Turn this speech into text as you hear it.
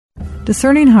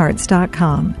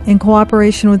DiscerningHearts.com, in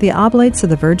cooperation with the Oblates of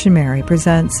the Virgin Mary,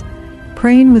 presents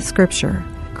Praying with Scripture,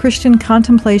 Christian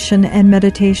Contemplation and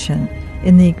Meditation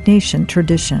in the Ignatian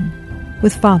Tradition,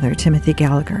 with Father Timothy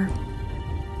Gallagher.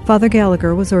 Father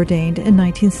Gallagher was ordained in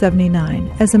 1979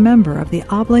 as a member of the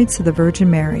Oblates of the Virgin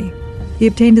Mary. He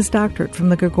obtained his doctorate from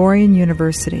the Gregorian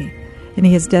University, and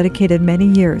he has dedicated many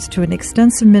years to an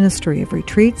extensive ministry of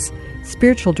retreats,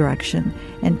 spiritual direction,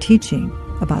 and teaching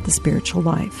about the spiritual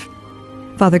life.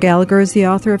 Father Gallagher is the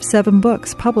author of 7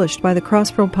 books published by the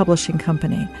Crossroad Publishing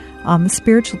Company on the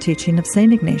spiritual teaching of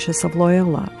St. Ignatius of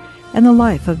Loyola and the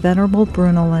life of Venerable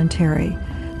Bruno Lanteri,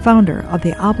 founder of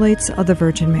the Oblates of the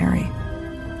Virgin Mary.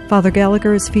 Father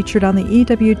Gallagher is featured on the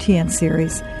EWTN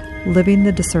series, Living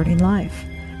the Discerning Life.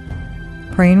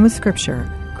 Praying with Scripture,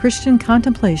 Christian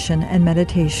Contemplation and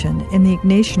Meditation in the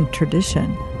Ignatian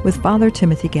Tradition with Father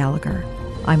Timothy Gallagher.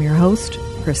 I'm your host,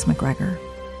 Chris McGregor.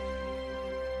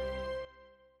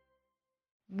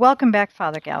 Welcome back,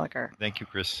 Father Gallagher. Thank you,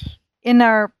 Chris. In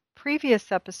our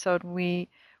previous episode, we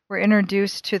were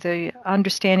introduced to the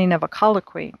understanding of a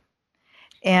colloquy,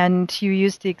 and you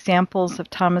used the examples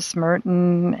of Thomas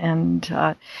Merton and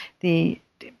the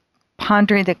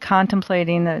pondering, the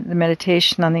contemplating, the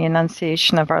meditation on the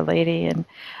Annunciation of Our Lady and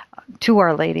to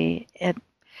Our Lady.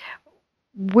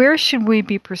 Where should we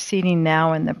be proceeding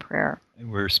now in the prayer?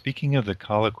 We're speaking of the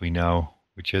colloquy now,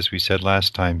 which, as we said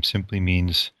last time, simply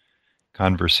means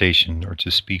conversation or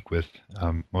to speak with,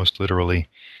 most literally.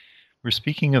 We're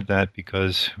speaking of that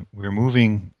because we're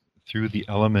moving through the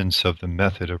elements of the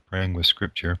method of praying with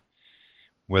Scripture,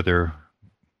 whether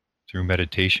through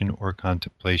meditation or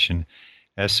contemplation,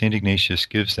 as St. Ignatius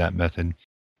gives that method.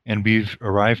 And we've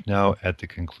arrived now at the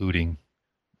concluding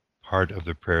part of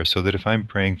the prayer, so that if I'm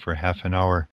praying for half an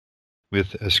hour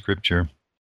with a Scripture,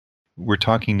 we're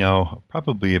talking now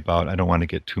probably about, I don't want to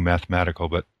get too mathematical,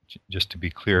 but just to be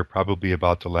clear, probably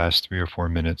about the last 3 or 4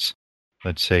 minutes,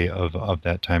 let's say, of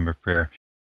that time of prayer.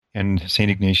 And St.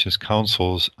 Ignatius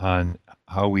counsels on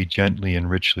how we gently and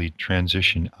richly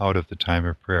transition out of the time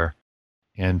of prayer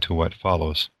and to what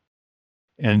follows.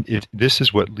 And this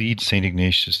is what leads St.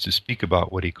 Ignatius to speak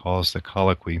about what he calls the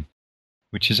colloquy,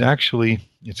 which is actually,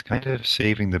 it's kind of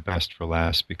saving the best for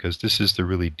last, because this is the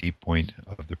really deep point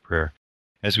of the prayer.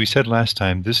 As we said last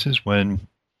time, this is when,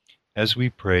 as we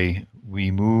pray,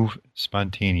 we move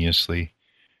spontaneously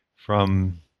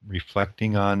from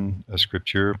reflecting on a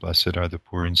Scripture, blessed are the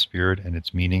poor in spirit, and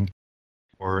its meaning,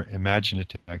 or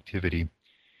imaginative activity,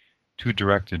 to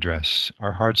direct address.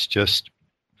 Our hearts just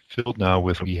filled now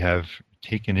with what we have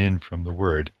taken in from the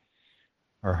Word.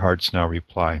 Our hearts now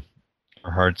reply.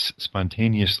 Our hearts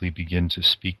spontaneously begin to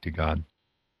speak to God.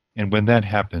 And when that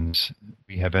happens,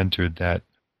 we have entered that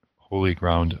holy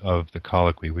ground of the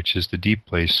colloquy, which is the deep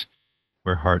place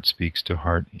where heart speaks to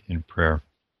heart in prayer.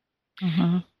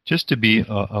 Mm-hmm. Just to be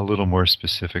a little more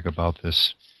specific about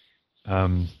this,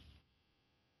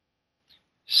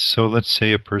 so let's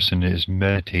say a person is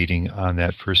meditating on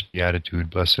that first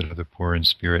beatitude, blessed are the poor in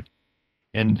spirit,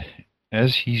 and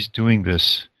as he's doing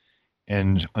this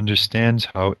and understands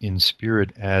how in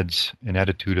spirit adds an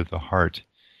attitude of the heart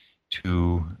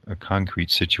to a concrete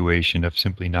situation of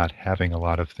simply not having a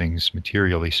lot of things,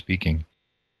 materially speaking,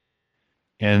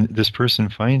 and this person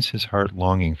finds his heart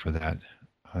longing for that,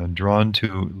 drawn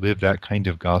to live that kind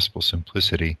of gospel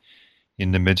simplicity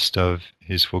in the midst of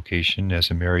his vocation, as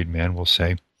a married man will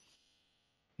say.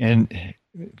 And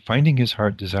finding his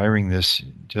heart desiring this,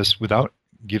 just without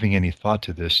giving any thought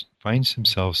to this, finds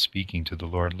himself speaking to the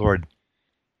Lord, Lord,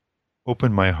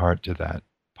 open my heart to that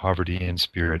poverty in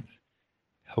spirit.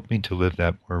 Help me to live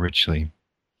that more richly.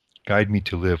 Guide me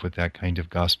to live with that kind of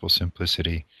gospel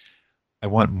simplicity. I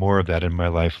want more of that in my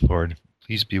life, Lord.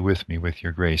 Please be with me with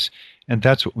your grace. And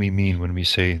that's what we mean when we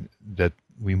say that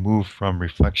we move from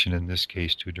reflection, in this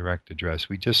case, to direct address.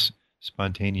 We just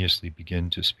spontaneously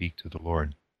begin to speak to the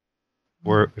Lord.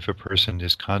 Or if a person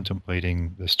is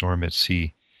contemplating the storm at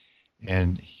sea,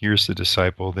 and here's the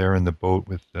disciple there in the boat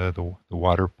with the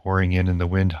water pouring in and the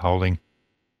wind howling,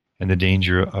 and the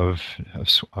danger of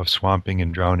swamping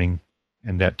and drowning,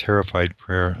 and that terrified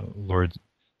prayer, Lord,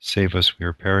 save us, we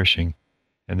are perishing.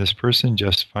 And this person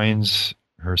just finds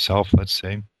herself, let's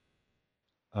say,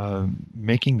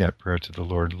 making that prayer to the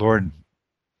Lord. Lord,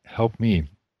 help me.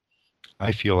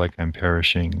 I feel like I'm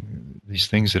perishing. These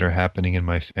things that are happening in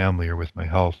my family or with my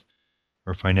health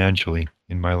or financially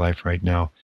in my life right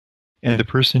now. And the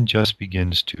person just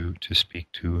begins to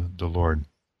speak to the Lord.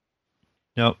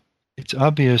 Now, it's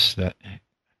obvious that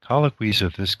colloquies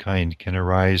of this kind can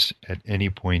arise at any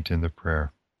point in the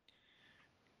prayer.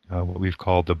 What we've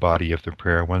called the body of the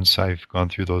prayer. Once I've gone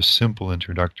through those simple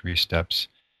introductory steps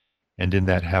And in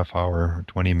that half hour or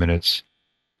 20 minutes,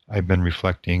 I've been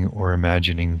reflecting or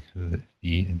imagining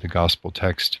the gospel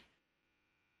text.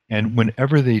 And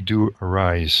whenever they do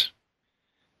arise,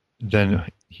 then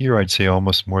here I'd say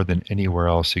almost more than anywhere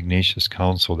else, Ignatius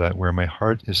counsel that where my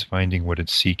heart is finding what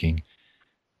it's seeking,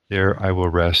 there I will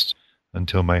rest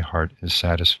until my heart is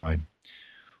satisfied.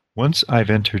 Once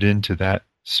I've entered into that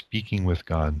speaking with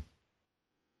God,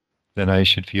 then I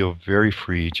should feel very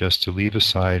free just to leave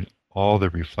aside all the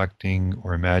reflecting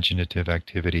or imaginative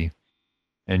activity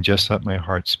and just let my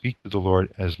heart speak to the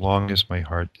Lord as long as my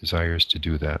heart desires to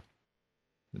do that.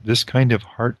 This kind of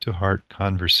heart-to-heart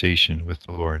conversation with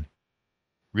the Lord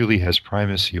really has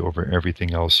primacy over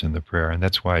everything else in the prayer. And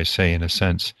that's why I say, in a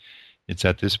sense, it's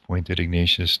at this point that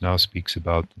Ignatius now speaks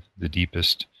about the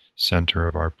deepest center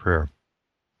of our prayer.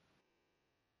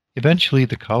 Eventually,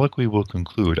 the colloquy will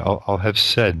conclude. I'll have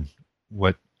said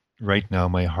what right now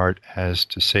my heart has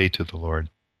to say to the Lord,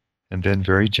 and then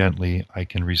very gently I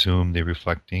can resume the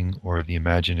reflecting or the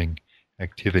imagining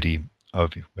activity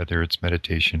of whether it's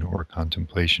meditation or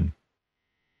contemplation.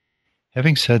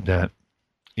 Having said that,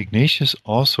 Ignatius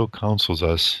also counsels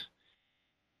us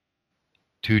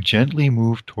to gently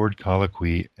move toward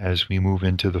colloquy as we move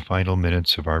into the final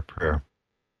minutes of our prayer.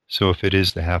 So if it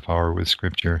is the half hour with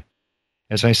Scripture,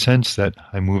 as I sense that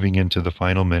I'm moving into the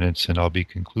final minutes and I'll be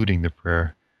concluding the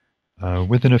prayer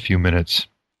within a few minutes,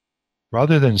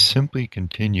 rather than simply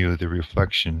continue the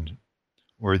reflection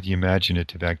or the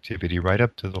imaginative activity right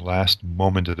up to the last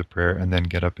moment of the prayer and then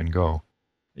get up and go,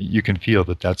 you can feel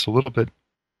that that's a little bit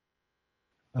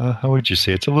how would you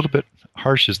say? It's a little bit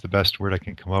harsh is the best word I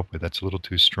can come up with. That's a little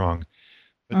too strong.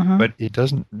 But it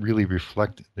doesn't really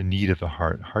reflect the need of the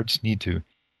heart. Hearts need to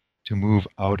move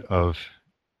out of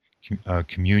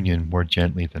communion more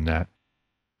gently than that.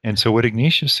 And so what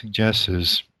Ignatius suggests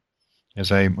is,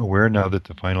 as I'm aware now that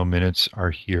the final minutes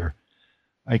are here,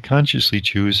 I consciously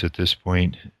choose at this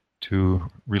point to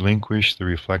relinquish the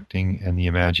reflecting and the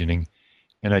imagining,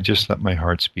 and I just let my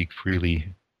heart speak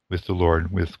freely with the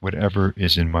Lord, with whatever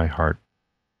is in my heart.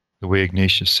 The way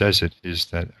Ignatius says it is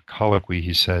that a colloquy,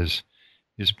 he says,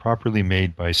 is properly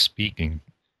made by speaking,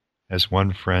 as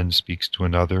one friend speaks to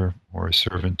another, or a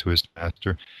servant to his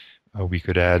master. We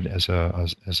could add as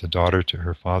a daughter to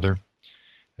her father,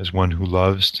 as one who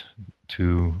loves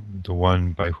to the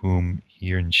one by whom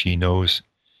he and she knows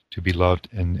to be loved,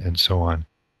 and so on.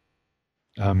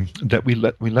 That we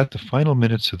let the final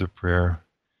minutes of the prayer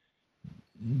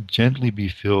gently be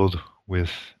filled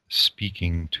with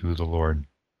speaking to the Lord.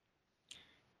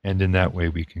 And in that way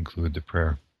we conclude the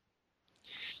prayer.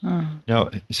 Now,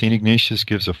 St. Ignatius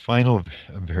gives a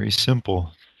very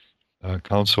simple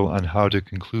counsel on how to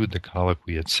conclude the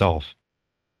colloquy itself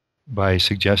by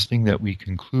suggesting that we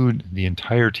conclude the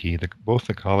entirety, both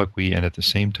the colloquy and at the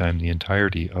same time the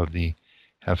entirety of the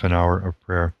half an hour of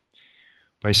prayer,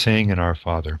 by saying an Our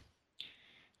Father.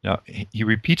 Now, he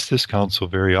repeats this counsel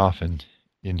very often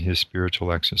in his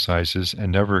spiritual exercises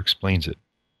and never explains it.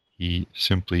 He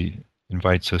simply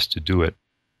invites us to do it.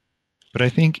 But I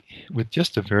think with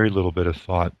just a very little bit of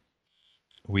thought,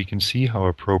 we can see how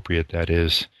appropriate that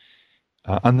is.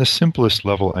 On the simplest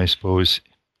level, I suppose,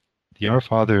 the Our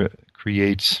Father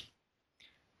creates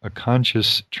a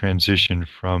conscious transition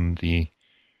from the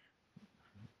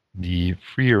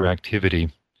freer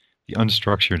activity, the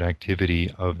unstructured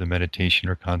activity of the meditation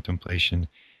or contemplation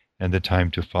and the time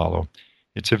to follow.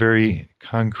 It's a very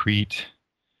concrete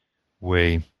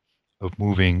way of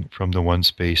moving from the one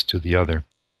space to the other.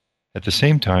 At the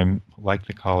same time, like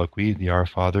the colloquy, the Our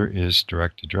Father is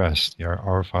direct address. The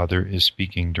Our Father is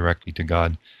speaking directly to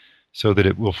God, so that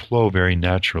it will flow very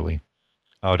naturally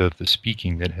out of the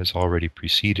speaking that has already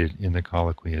preceded in the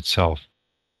colloquy itself.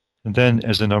 And then,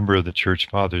 as a number of the Church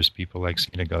Fathers, people like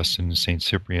St. Augustine and St.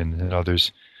 Cyprian and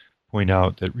others, point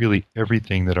out that really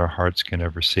everything that our hearts can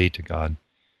ever say to God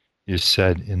is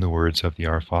said in the words of the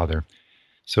Our Father,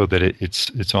 so that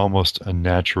it's almost a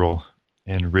natural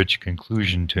and rich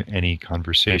conclusion to any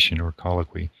conversation or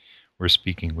colloquy or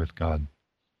speaking with God.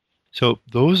 So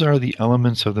those are the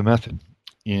elements of the method.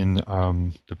 In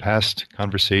the past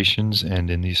conversations and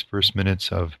in these first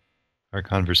minutes of our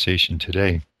conversation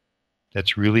today,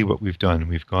 that's really what we've done.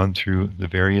 We've gone through the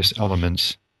various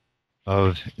elements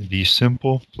of the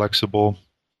simple, flexible,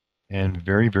 and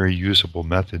very, very usable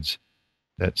methods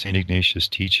that St. Ignatius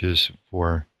teaches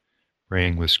for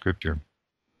praying with Scripture.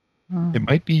 It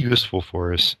might be useful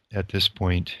for us at this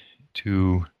point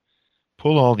to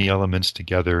pull all the elements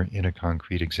together in a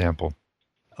concrete example.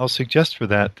 I'll suggest for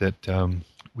that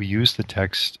we use the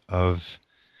text of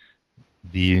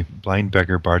the blind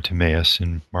beggar Bartimaeus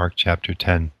in Mark chapter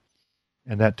 10.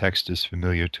 And that text is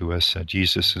familiar to us.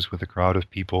 Jesus is with a crowd of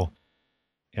people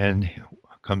and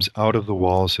comes out of the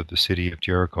walls of the city of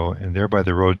Jericho, and there by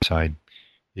the roadside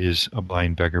is a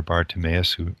blind beggar,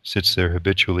 Bartimaeus, who sits there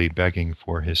habitually begging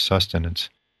for his sustenance.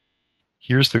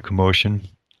 Hears the commotion,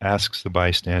 asks the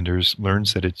bystanders,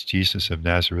 learns that it's Jesus of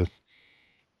Nazareth,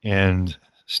 and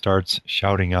starts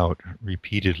shouting out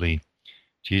repeatedly,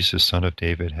 "Jesus, Son of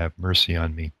David, have mercy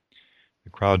on me." The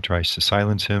crowd tries to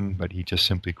silence him, but he just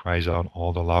simply cries out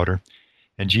all the louder.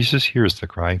 And Jesus hears the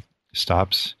cry,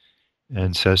 stops,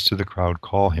 and says to the crowd,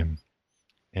 "Call him."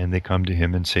 And they come to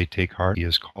him and say, "Take heart, he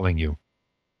is calling you."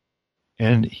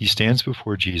 And he stands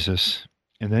before Jesus,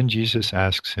 and then Jesus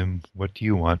asks him, "What do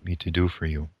you want me to do for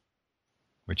you?"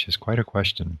 Which is quite a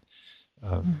question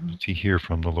to hear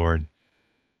from the Lord.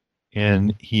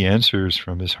 And he answers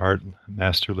from his heart,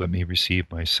 "Master, let me receive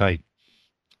my sight."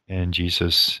 And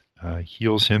Jesus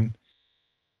heals him,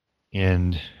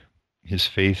 and his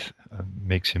faith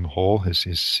makes him whole,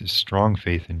 his strong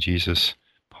faith in Jesus'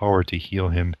 power to heal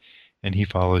him, and he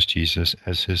follows Jesus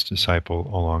as his disciple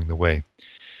along the way.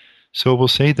 So we'll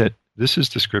say that this is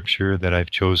the scripture that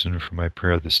I've chosen for my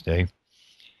prayer this day.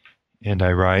 And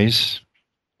I rise,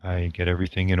 I get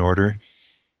everything in order,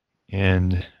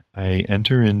 and I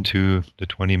enter into the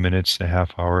 20 minutes, the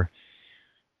half hour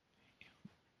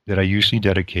that I usually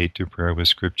dedicate to prayer with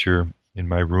scripture in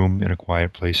my room in a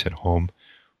quiet place at home,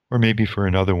 or maybe for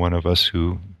another one of us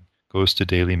who goes to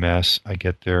daily mass, I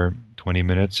get there 20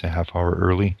 minutes, a half hour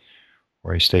early,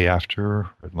 or I stay after,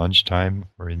 or at lunchtime,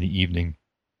 or in the evening.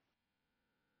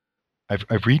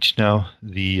 I've reached now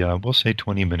the, we'll say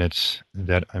 20 minutes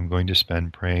that I'm going to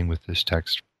spend praying with this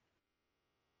text.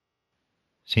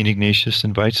 St. Ignatius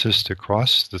invites us to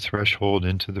cross the threshold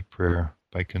into the prayer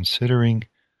by considering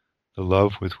the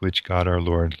love with which God our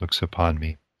Lord looks upon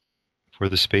me, for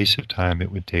the space of time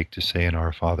it would take to say an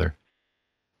Our Father.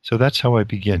 So that's how I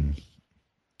begin.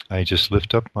 I just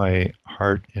lift up my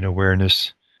heart in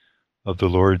awareness of the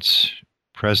Lord's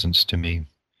presence to me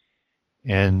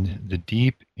and the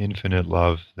deep, infinite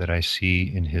love that I see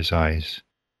in his eyes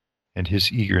and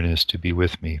his eagerness to be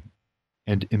with me.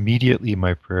 And immediately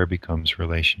my prayer becomes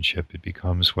relationship. It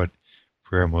becomes what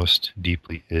prayer most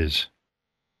deeply is.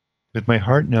 With my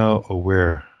heart now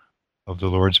aware of the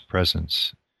Lord's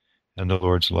presence and the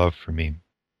Lord's love for me,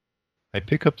 I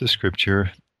pick up the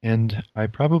scripture and I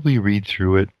probably read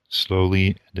through it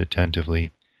slowly and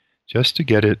attentively, just to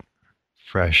get it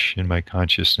fresh in my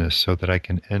consciousness so that I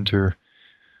can enter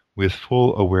with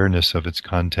full awareness of its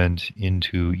content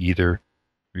into either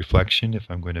reflection if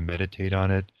I'm going to meditate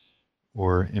on it,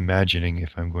 or imagining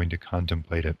if I'm going to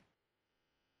contemplate it.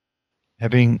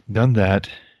 Having done that,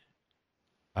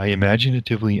 I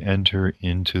imaginatively enter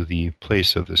into the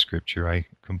place of the scripture. I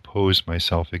compose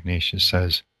myself, Ignatius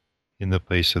says, in the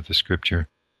place of the scripture.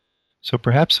 So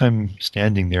perhaps I'm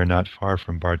standing there not far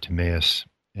from Bartimaeus,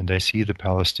 and I see the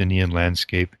Palestinian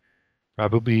landscape,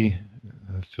 probably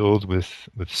filled with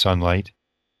sunlight,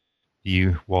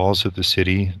 the walls of the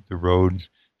city, the road,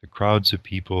 the crowds of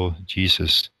people,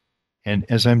 Jesus. And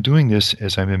as I'm doing this,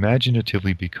 as I'm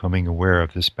imaginatively becoming aware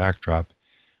of this backdrop,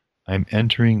 I'm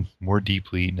entering more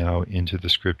deeply now into the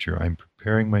scripture. I'm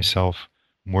preparing myself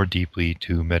more deeply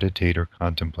to meditate or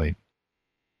contemplate.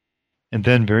 And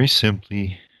then very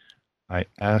simply, I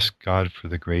ask God for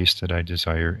the grace that I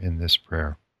desire in this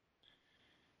prayer.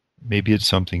 Maybe it's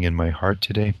something in my heart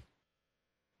today.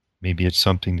 Maybe it's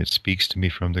something that speaks to me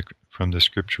from the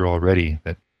scripture already,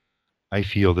 that I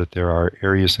feel that there are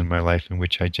areas in my life in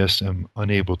which I just am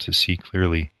unable to see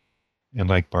clearly. And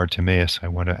like Bartimaeus, I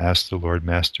want to ask the Lord,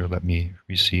 Master, let me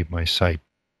receive my sight.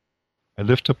 I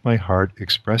lift up my heart,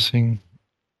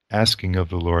 asking of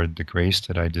the Lord the grace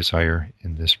that I desire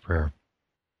in this prayer.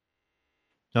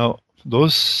 Now,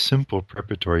 those simple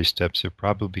preparatory steps have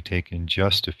probably taken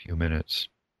just a few minutes.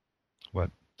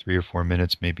 3 or 4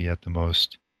 minutes maybe at the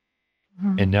most.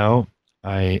 Mm-hmm. And now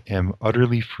I am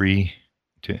utterly free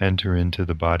to enter into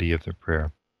the body of the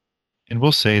prayer. And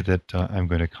we'll say that I'm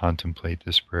going to contemplate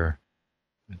this prayer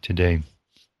today.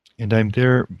 And I'm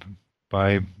there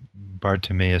by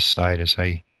Bartimaeus' side as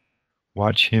I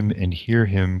watch him and hear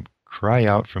him cry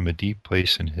out from a deep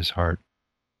place in his heart,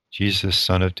 "Jesus,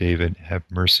 Son of David, have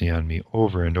mercy on me,"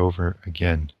 over and over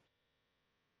again.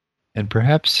 And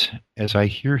perhaps as I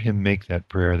hear him make that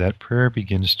prayer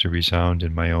begins to resound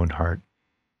in my own heart.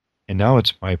 And now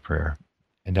it's my prayer.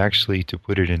 And actually, to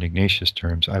put it in Ignatius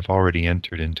terms, I've already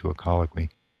entered into a colloquy.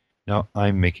 Now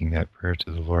I'm making that prayer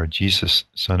to the Lord. Jesus,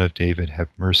 Son of David, have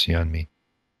mercy on me.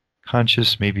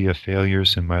 Conscious maybe of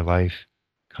failures in my life,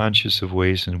 conscious of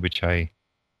ways in which I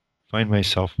find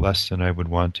myself less than I would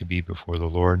want to be before the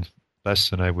Lord, less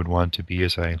than I would want to be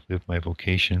as I live my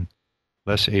vocation,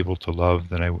 less able to love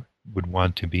than I would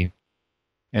want to be.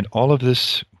 And all of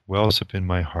this wells up in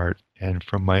my heart, and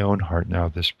from my own heart now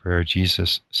this prayer,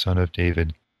 Jesus, Son of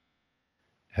David,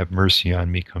 have mercy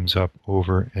on me, comes up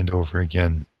over and over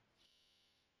again.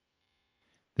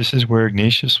 This is where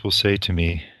Ignatius will say to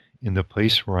me, in the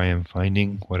place where I am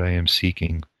finding what I am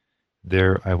seeking,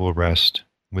 there I will rest,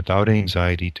 without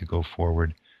anxiety to go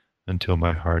forward until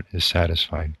my heart is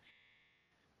satisfied.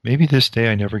 Maybe this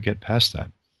day I never get past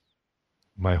that.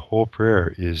 My whole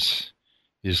prayer is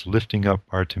lifting up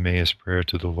Bartimaeus' prayer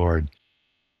to the Lord,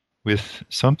 with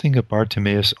something of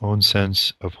Bartimaeus' own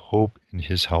sense of hope in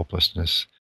his helplessness,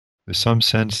 with some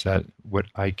sense that what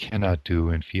I cannot do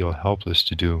and feel helpless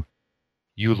to do,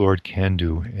 you, Lord, can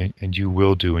do, and you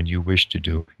will do, and you wish to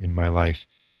do in my life.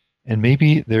 And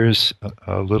maybe there's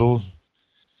a little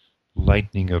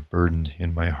lightening of burden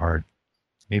in my heart.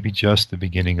 Maybe just the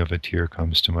beginning of a tear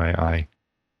comes to my eye.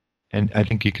 And I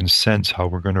think you can sense how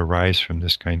we're going to rise from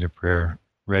this kind of prayer,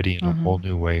 ready in a whole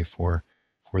new way for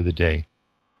the day.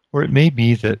 Or it may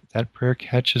be that that prayer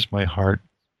catches my heart,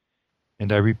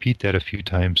 and I repeat that a few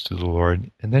times to the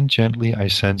Lord, and then gently I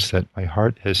sense that my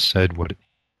heart has said what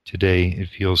today it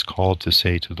feels called to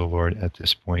say to the Lord at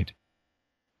this point.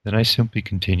 Then I simply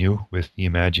continue with the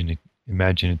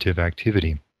imaginative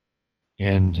activity.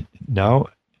 And now,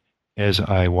 as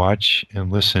I watch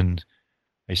and listen,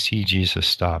 I see Jesus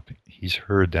stop. He's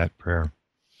heard that prayer.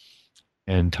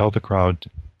 And tell the crowd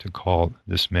to call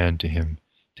this man to him.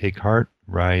 Take heart,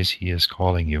 rise, he is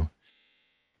calling you.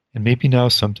 And maybe now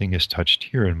something is touched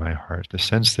here in my heart, the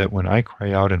sense that when I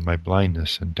cry out in my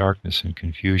blindness and darkness and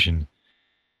confusion,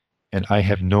 and I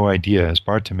have no idea, as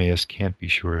Bartimaeus can't be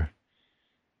sure,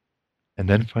 and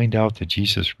then find out that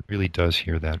Jesus really does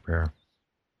hear that prayer.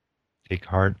 Take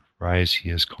heart, rise, he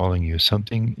is calling you.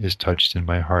 Something is touched in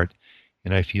my heart,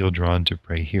 and I feel drawn to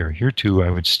pray here. Here too I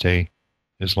would stay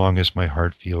as long as my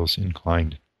heart feels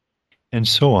inclined. And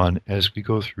so on as we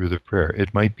go through the prayer.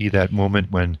 It might be that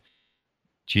moment when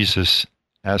Jesus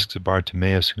asks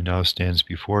Bartimaeus, who now stands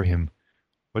before him,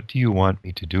 what do you want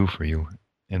me to do for you?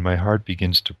 And my heart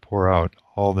begins to pour out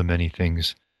all the many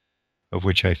things of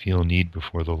which I feel need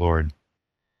before the Lord.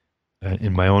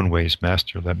 In my own ways,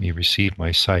 Master, let me receive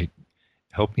my sight.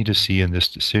 Help me to see in this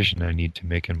decision I need to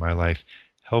make in my life.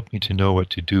 Help me to know what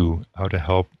to do, how to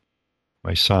help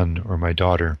my son or my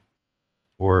daughter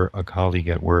or a colleague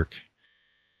at work.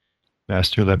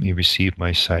 Master, let me receive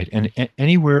my sight. And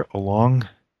anywhere along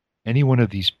any one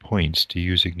of these points, to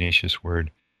use Ignatius'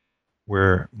 word,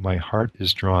 where my heart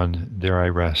is drawn, there I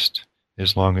rest,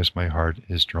 as long as my heart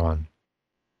is drawn.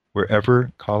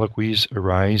 Wherever colloquies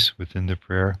arise within the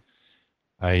prayer,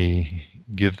 I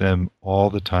give them all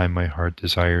the time my heart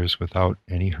desires without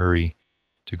any hurry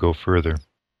to go further.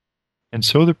 And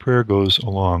so the prayer goes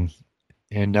along.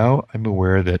 And now I'm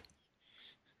aware that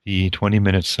the 20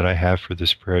 minutes that I have for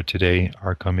this prayer today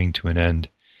are coming to an end.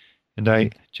 And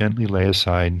I gently lay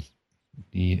aside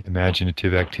the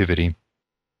imaginative activity.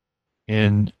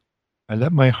 And I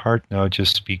let my heart now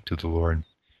just speak to the Lord,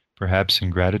 perhaps in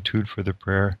gratitude for the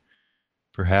prayer,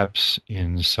 perhaps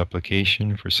in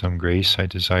supplication for some grace I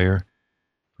desire,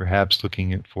 perhaps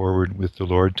looking forward with the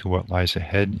Lord to what lies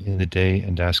ahead in the day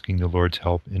and asking the Lord's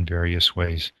help in various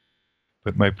ways.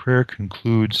 But my prayer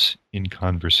concludes in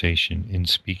conversation, in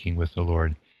speaking with the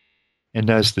Lord. And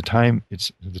as the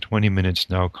 20 minutes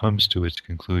now comes to its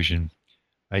conclusion,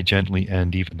 I gently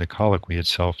end even the colloquy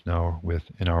itself now with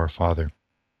an Our Father.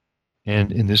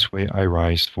 And in this way I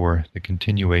rise for the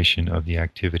continuation of the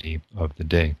activity of the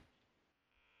day.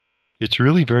 It's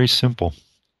really very simple.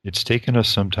 It's taken us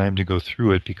some time to go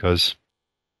through it because,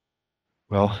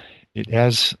 well, it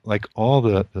has, like all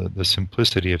the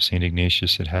simplicity of St.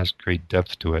 Ignatius, it has great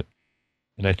depth to it.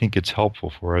 And I think it's helpful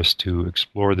for us to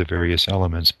explore the various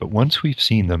elements. But once we've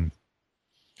seen them,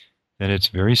 then it's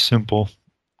very simple.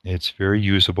 It's very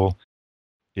usable.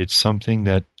 It's something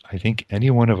that I think any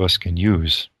one of us can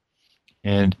use.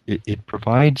 And it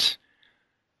provides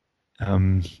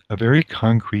a very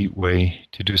concrete way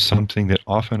to do something that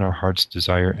often our hearts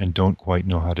desire and don't quite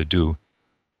know how to do.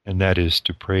 And that is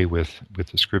to pray with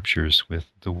the Scriptures, with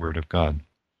the Word of God.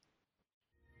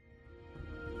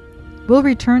 We'll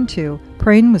return to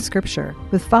Praying with Scripture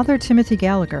with Father Timothy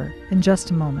Gallagher in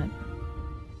just a moment.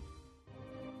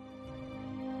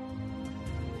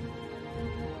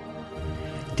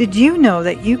 Did you know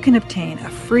that you can obtain a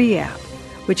free app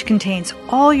which contains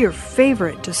all your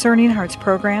favorite Discerning Hearts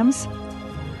programs?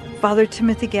 Father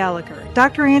Timothy Gallagher,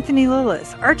 Dr. Anthony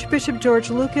Lillis, Archbishop George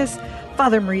Lucas,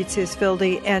 Father Mauritius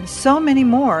Fildi, and so many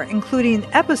more, including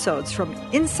episodes from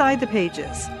Inside the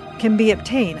Pages, can be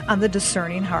obtained on the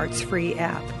Discerning Hearts free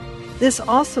app. This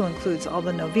also includes all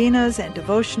the novenas and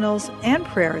devotionals and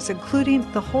prayers, including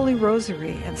the Holy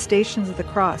Rosary and Stations of the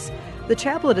Cross, the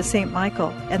Chaplet of St. Michael,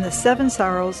 and the Seven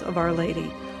Sorrows of Our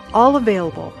Lady, all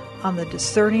available on the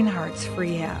Discerning Hearts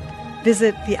free app.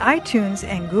 Visit the iTunes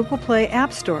and Google Play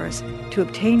app stores to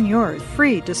obtain your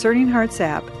free Discerning Hearts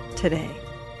app today.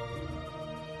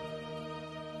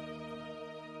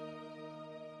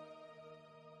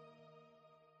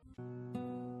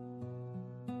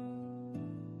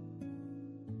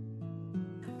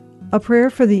 A prayer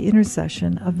for the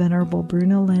intercession of Venerable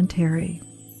Bruno Lanteri.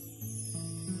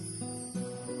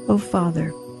 O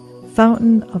Father,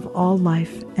 fountain of all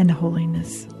life and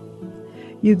holiness,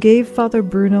 you gave Father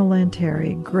Bruno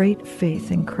Lanteri great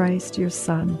faith in Christ your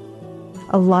Son,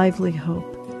 a lively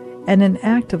hope, and an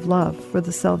act of love for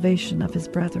the salvation of his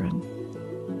brethren.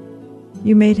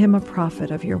 You made him a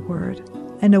prophet of your word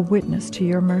and a witness to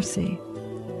your mercy.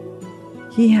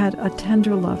 He had a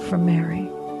tender love for Mary,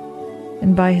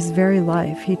 and by his very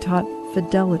life he taught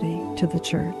fidelity to the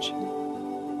Church.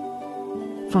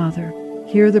 Father,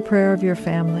 hear the prayer of your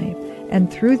family,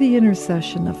 and through the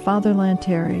intercession of Father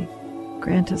Lanteri,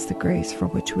 grant us the grace for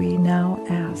which we now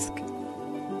ask.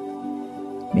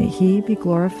 May he be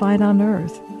glorified on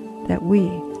earth, that we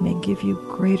may give you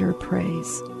greater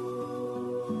praise.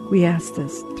 We ask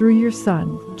this through your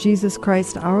Son, Jesus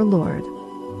Christ our Lord.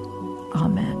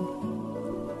 Amen.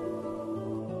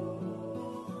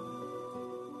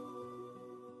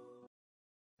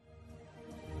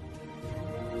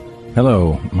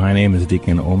 Hello, my name is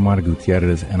Deacon Omar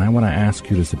Gutierrez, and I want to ask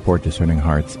you to support Discerning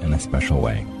Hearts in a special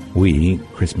way. We,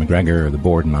 Chris McGregor, the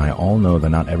board, and I all know that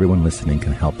not everyone listening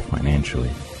can help financially.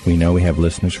 We know we have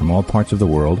listeners from all parts of the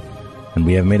world, and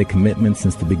we have made a commitment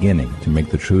since the beginning to make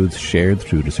the truths shared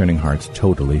through Discerning Hearts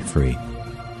totally free.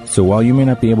 So while you may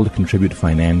not be able to contribute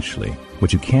financially,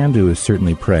 what you can do is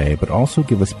certainly pray, but also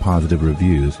give us positive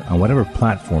reviews on whatever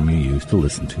platform you use to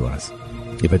listen to us.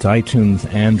 If it's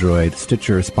iTunes, Android,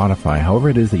 Stitcher, or Spotify, however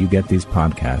it is that you get these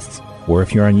podcasts, or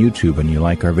if you're on YouTube and you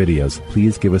like our videos,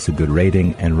 please give us a good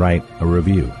rating and write a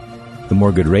review. The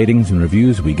more good ratings and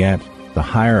reviews we get, the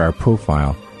higher our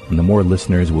profile, and the more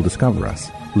listeners will discover us,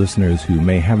 listeners who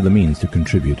may have the means to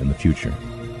contribute in the future.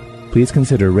 Please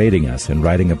consider rating us and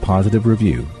writing a positive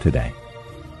review today.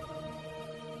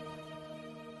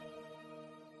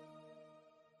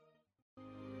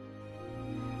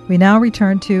 We now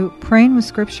return to Praying with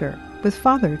Scripture with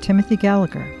Father Timothy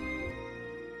Gallagher.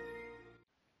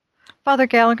 Father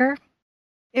Gallagher,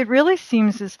 it really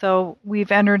seems as though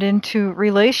we've entered into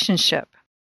relationship,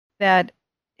 that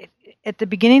at the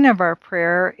beginning of our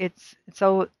prayer, it's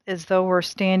so as though we're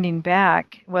standing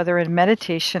back, whether in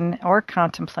meditation or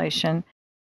contemplation,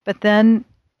 but then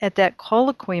at that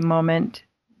colloquy moment,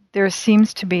 there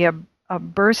seems to be a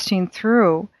bursting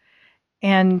through,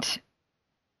 and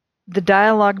the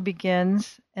dialogue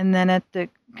begins, and then at the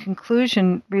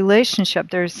conclusion, relationship,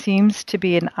 there seems to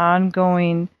be an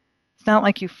ongoing, it's not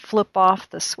like you flip off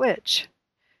the switch.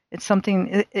 It's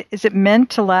something, is it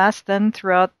meant to last then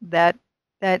throughout that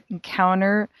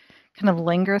encounter, kind of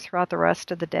linger throughout the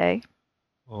rest of the day?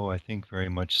 Oh, I think very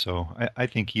much so. I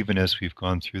think even as we've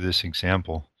gone through this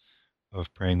example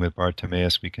of praying with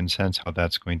Bartimaeus, we can sense how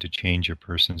that's going to change a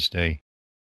person's day.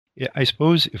 I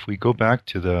suppose if we go back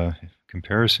to the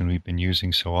comparison we've been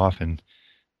using so often,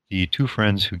 the two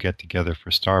friends who get together for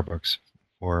Starbucks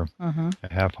for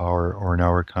a half hour or an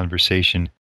hour conversation,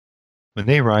 when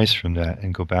they rise from that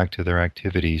and go back to their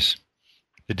activities,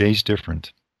 the day's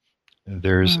different.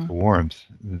 There's a warmth.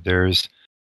 There's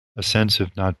a sense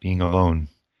of not being alone.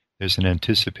 There's an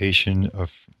anticipation of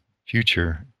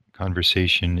future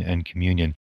conversation and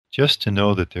communion. Just to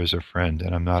know that there's a friend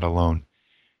and I'm not alone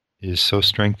is so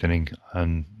strengthening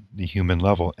on the human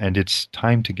level. And it's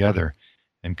time together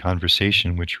and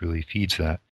conversation which really feeds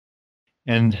that.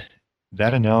 And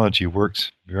that analogy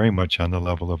works very much on the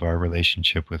level of our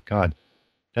relationship with God.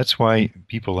 That's why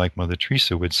people like Mother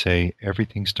Teresa would say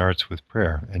everything starts with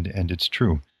prayer, and it's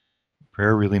true.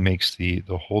 Prayer really makes the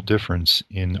whole difference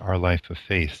in our life of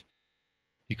faith.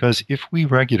 Because if we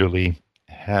regularly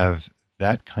have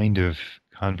that kind of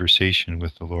conversation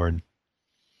with the Lord,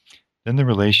 then the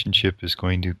relationship is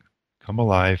going to come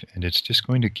alive, and it's just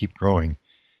going to keep growing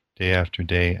day after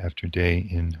day after day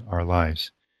in our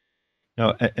lives.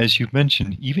 Now, as you've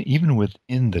mentioned, even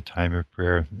within the time of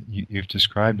prayer, you've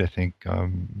described, I think,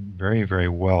 very, very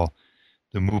well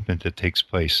the movement that takes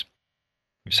place.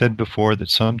 We've said before that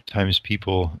sometimes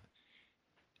people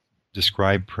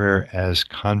describe prayer as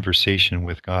conversation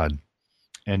with God,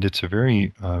 and it's a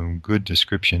very good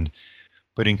description.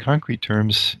 But in concrete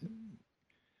terms,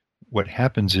 what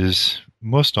happens is,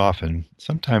 most often,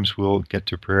 sometimes we'll get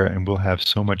to prayer and we'll have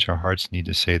so much our hearts need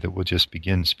to say that we'll just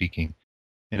begin speaking.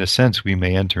 In a sense, we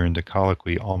may enter into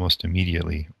colloquy almost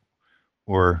immediately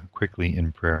or quickly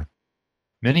in prayer.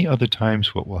 Many other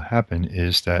times what will happen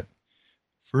is that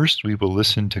first we will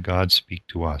listen to God speak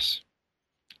to us.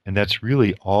 And that's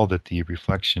really all that the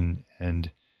reflection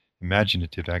and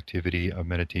imaginative activity of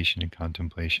meditation and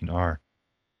contemplation are.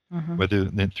 Mm-hmm. Whether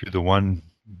through the one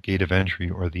gate of entry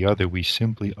or the other, we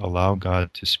simply allow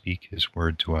God to speak His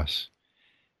word to us.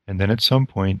 And then at some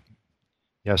point,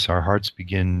 yes, our hearts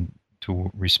begin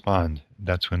to respond.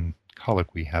 That's when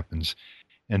colloquy happens.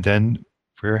 And then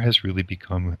prayer has really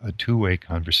become a two-way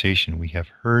conversation.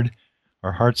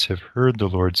 Our hearts have heard the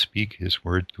Lord speak His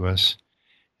word to us,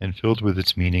 and filled with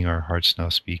its meaning, our hearts now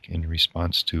speak in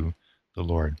response to the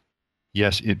Lord.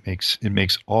 Yes, it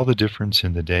makes all the difference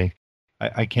in the day.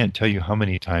 I can't tell you how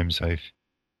many times I've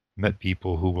met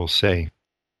people who will say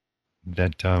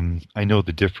that I know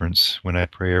the difference when I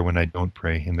pray or when I don't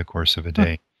pray in the course of a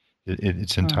day.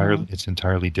 It's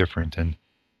entirely different, and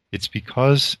it's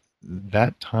because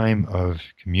that time of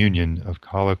communion, of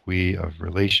colloquy, of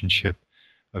relationship,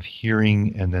 of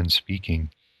hearing and then speaking,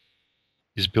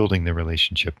 is building the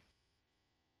relationship.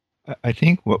 I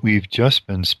think what we've just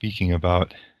been speaking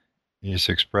about is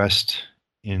expressed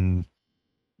in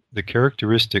the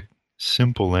characteristic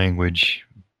simple language,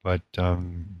 but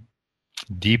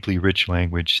deeply rich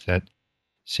language that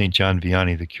St. John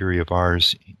Vianney, the Curé of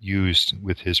Ars, used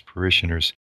with his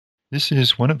parishioners. This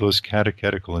is one of those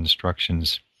catechetical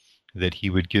instructions that he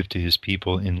would give to his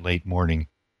people in late morning.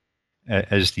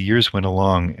 As the years went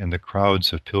along and the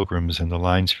crowds of pilgrims and the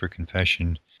lines for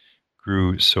confession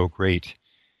grew so great,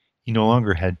 he no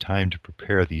longer had time to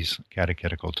prepare these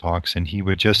catechetical talks, and he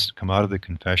would just come out of the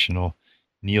confessional,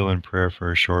 kneel in prayer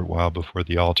for a short while before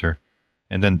the altar,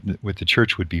 and then the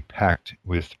church would be packed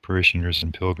with parishioners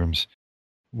and pilgrims,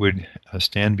 would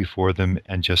stand before them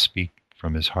and just speak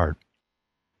from his heart.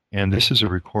 And this is a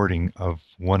recording of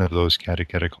one of those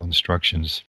catechetical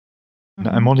instructions. Mm-hmm.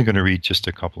 Now, I'm only going to read just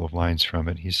a couple of lines from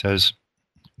it. He says,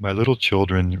 "My little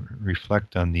children,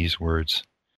 reflect on these words.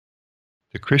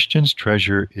 The Christian's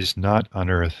treasure is not on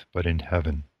earth, but in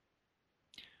heaven.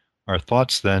 Our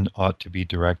thoughts then ought to be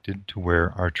directed to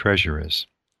where our treasure is."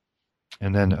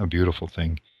 And then a beautiful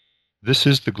thing. "This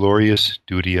is the glorious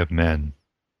duty of men,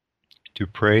 to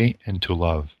pray and to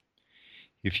love.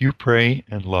 If you pray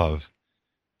and love,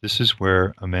 this is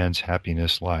where a man's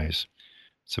happiness lies."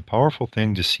 It's a powerful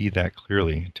thing to see that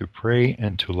clearly, to pray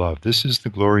and to love. This is the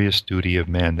glorious duty of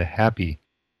man, the happy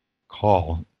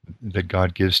call that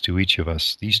God gives to each of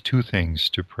us. These two things,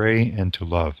 to pray and to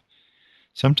love.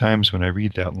 Sometimes when I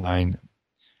read that line,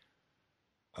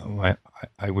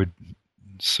 I would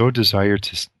so desire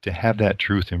to have that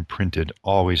truth imprinted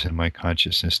always in my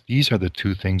consciousness. These are the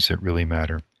two things that really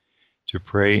matter, to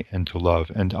pray and to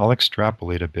love. And I'll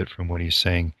extrapolate a bit from what he's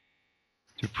saying.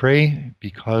 To pray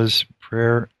because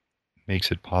prayer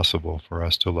makes it possible for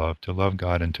us to love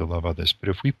God and to love others. But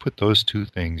if we put those two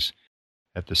things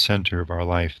at the center of our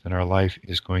life, then our life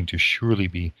is going to surely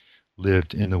be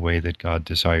lived in the way that God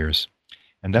desires.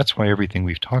 And that's why everything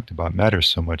we've talked about matters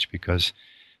so much, because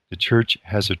the church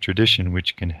has a tradition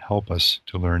which can help us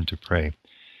to learn to pray.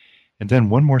 And then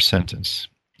one more sentence.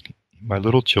 "My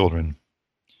little children,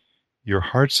 your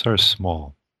hearts are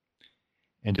small."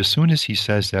 And as soon as he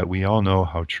says that, we all know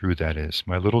how true that is.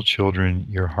 My little children,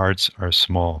 your hearts are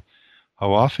small.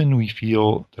 How often we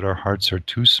feel that our hearts are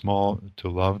too small to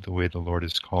love the way the Lord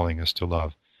is calling us to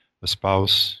love. A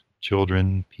spouse,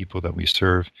 children, people that we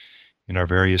serve in our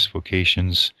various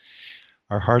vocations.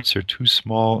 Our hearts are too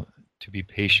small to be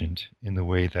patient in the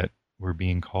way that we're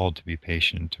being called to be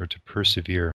patient, or to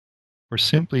persevere, or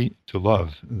simply to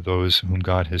love those whom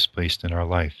God has placed in our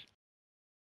life.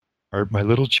 My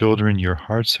little children, your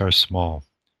hearts are small,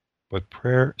 but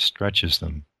prayer stretches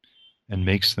them and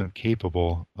makes them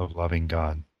capable of loving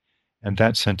God. And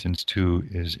that sentence, too,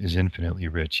 is infinitely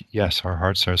rich. Yes, our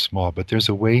hearts are small, but there's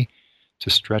a way to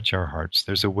stretch our hearts.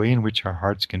 There's a way in which our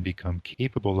hearts can become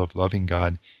capable of loving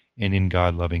God, and in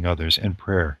God loving others, and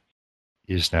prayer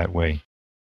is that way.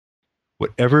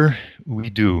 Whatever we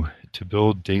do to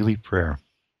build daily prayer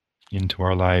into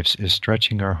our lives is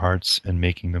stretching our hearts and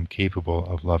making them capable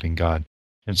of loving God.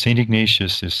 And St.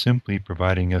 Ignatius is simply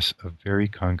providing us a very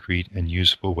concrete and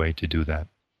useful way to do that.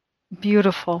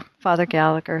 Beautiful, Father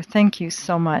Gallagher. Thank you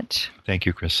so much. Thank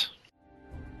you, Chris.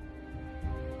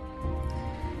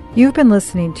 You've been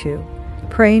listening to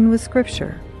Praying with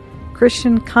Scripture,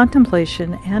 Christian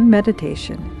Contemplation and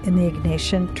Meditation in the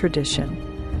Ignatian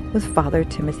Tradition with Father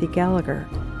Timothy Gallagher.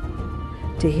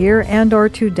 To hear and or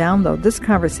to download this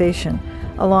conversation,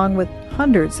 along with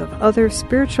hundreds of other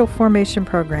spiritual formation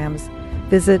programs,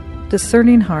 visit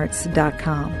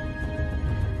discerninghearts.com.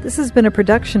 This has been a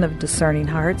production of Discerning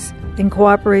Hearts in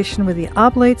cooperation with the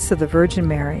Oblates of the Virgin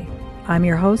Mary. I'm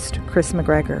your host, Chris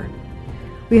McGregor.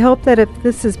 We hope that if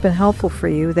this has been helpful for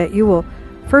you, that you will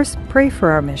first pray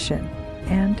for our mission,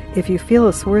 and if you feel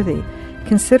us worthy,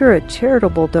 consider a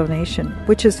charitable donation,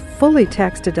 which is fully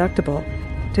tax-deductible,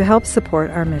 to help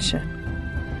support our mission.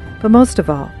 But most of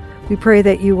all, we pray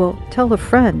that you will tell a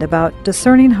friend about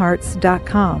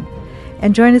discerninghearts.com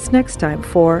and join us next time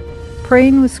for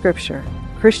Praying with Scripture,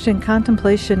 Christian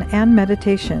Contemplation and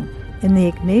Meditation in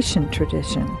the Ignatian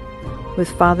Tradition with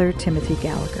Father Timothy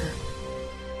Gallagher.